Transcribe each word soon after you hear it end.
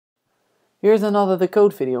Here's another The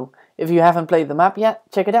Code video. If you haven't played the map yet,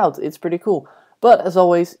 check it out, it's pretty cool. But as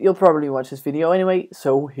always, you'll probably watch this video anyway,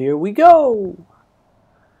 so here we go!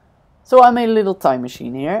 So I made a little time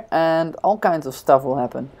machine here, and all kinds of stuff will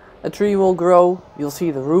happen. A tree will grow, you'll see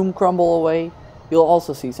the room crumble away, you'll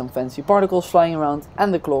also see some fancy particles flying around,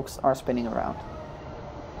 and the clocks are spinning around.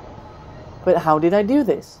 But how did I do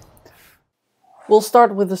this? We'll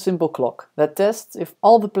start with a simple clock that tests if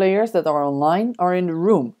all the players that are online are in the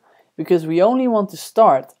room, because we only want to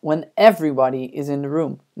start when everybody is in the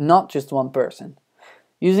room, not just one person.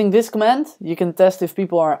 Using this command, you can test if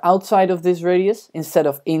people are outside of this radius instead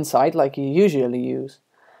of inside like you usually use.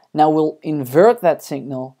 Now we'll invert that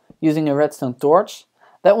signal using a redstone torch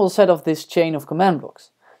that will set off this chain of command blocks.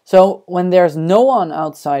 So when there's no one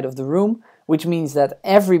outside of the room, which means that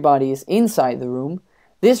everybody is inside the room,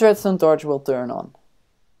 this redstone torch will turn on.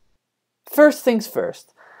 First things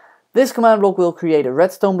first, this command block will create a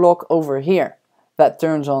redstone block over here that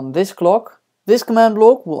turns on this clock. This command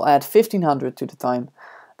block will add 1500 to the time.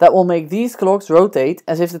 That will make these clocks rotate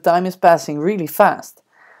as if the time is passing really fast.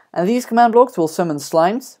 And these command blocks will summon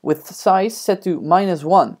slimes with size set to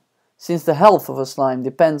 -1. Since the health of a slime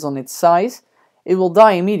depends on its size, it will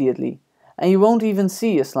die immediately. And you won't even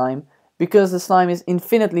see a slime because the slime is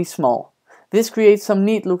infinitely small. This creates some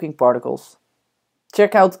neat looking particles.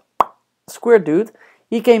 Check out Square Dude,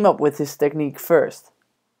 he came up with this technique first.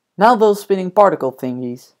 Now those spinning particle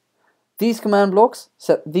thingies. These command blocks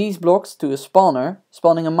set these blocks to a spawner,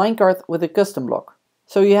 spawning a minecart with a custom block.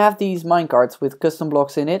 So you have these minecarts with custom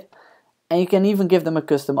blocks in it, and you can even give them a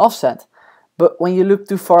custom offset. But when you look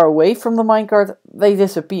too far away from the minecart, they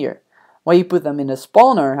disappear. When you put them in a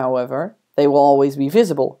spawner, however, they will always be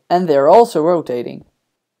visible, and they're also rotating.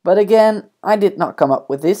 But again, I did not come up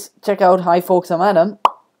with this. Check out Hi Folks, I'm Adam,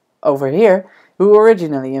 over here, who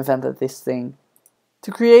originally invented this thing.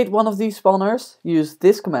 To create one of these spawners, use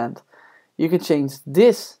this command. You can change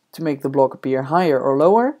this to make the block appear higher or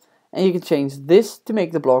lower, and you can change this to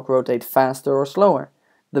make the block rotate faster or slower.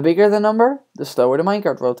 The bigger the number, the slower the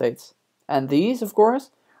minecart rotates. And these, of course,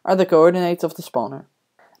 are the coordinates of the spawner.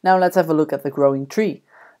 Now let's have a look at the growing tree.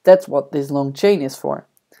 That's what this long chain is for.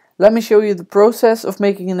 Let me show you the process of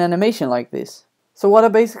making an animation like this. So what I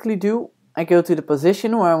basically do, I go to the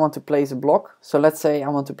position where I want to place a block. So let's say I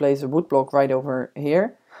want to place a wood block right over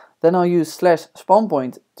here. Then I'll use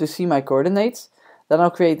 /spawnPoint to see my coordinates. Then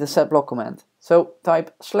I'll create the setBlock command. So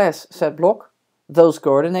type /setBlock, those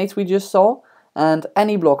coordinates we just saw, and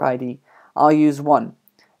any block ID. I'll use 1.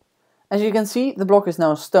 As you can see, the block is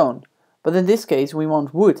now stone, but in this case we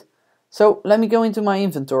want wood. So let me go into my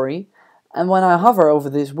inventory, and when I hover over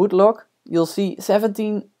this wood log, you'll see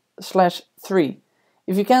 17/3.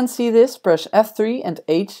 If you can't see this, press F3 and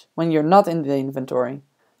H when you're not in the inventory.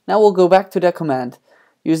 Now we'll go back to that command.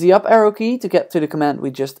 Use the up arrow key to get to the command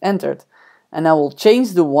we just entered. And now we'll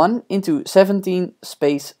change the 1 into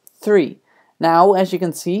 17/3. Now, as you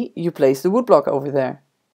can see, you place the wood block over there.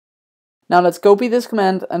 Now let's copy this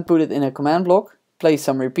command and put it in a command block, place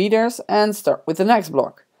some repeaters and start with the next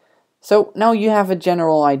block. So now you have a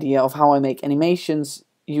general idea of how I make animations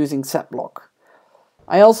using setBlock.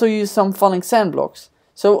 I also use some falling sand blocks,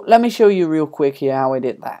 so let me show you real quick here how I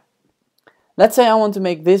did that. Let's say I want to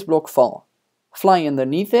make this block fall. Fly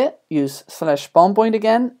underneath it, use /spawnPoint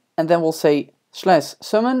again, and then we'll say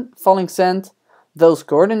 /summon falling sand, those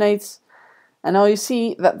coordinates, and now you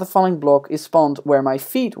see that the falling block is spawned where my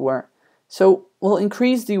feet were. So we'll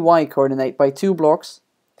increase the Y coordinate by 2 blocks.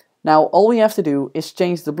 Now all we have to do is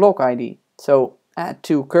change the block ID. So add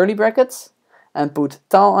 2 curly brackets and put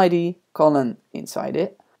tile ID colon inside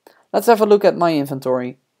it. Let's have a look at my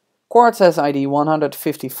inventory. Quartz has ID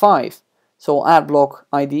 155. So I'll add block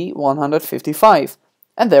ID 155.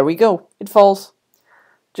 And there we go, it falls.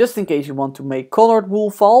 Just in case you want to make colored wool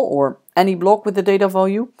fall or any block with the data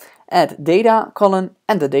value, add data colon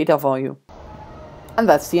and the data value. And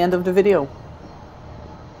that's the end of the video.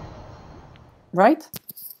 Right?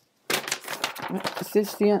 Is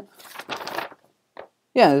this the end?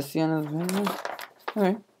 Yeah, that's the end of the video.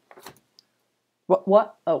 Okay.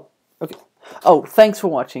 What? Oh, okay. Oh, thanks for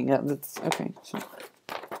watching. Yeah, that's okay. So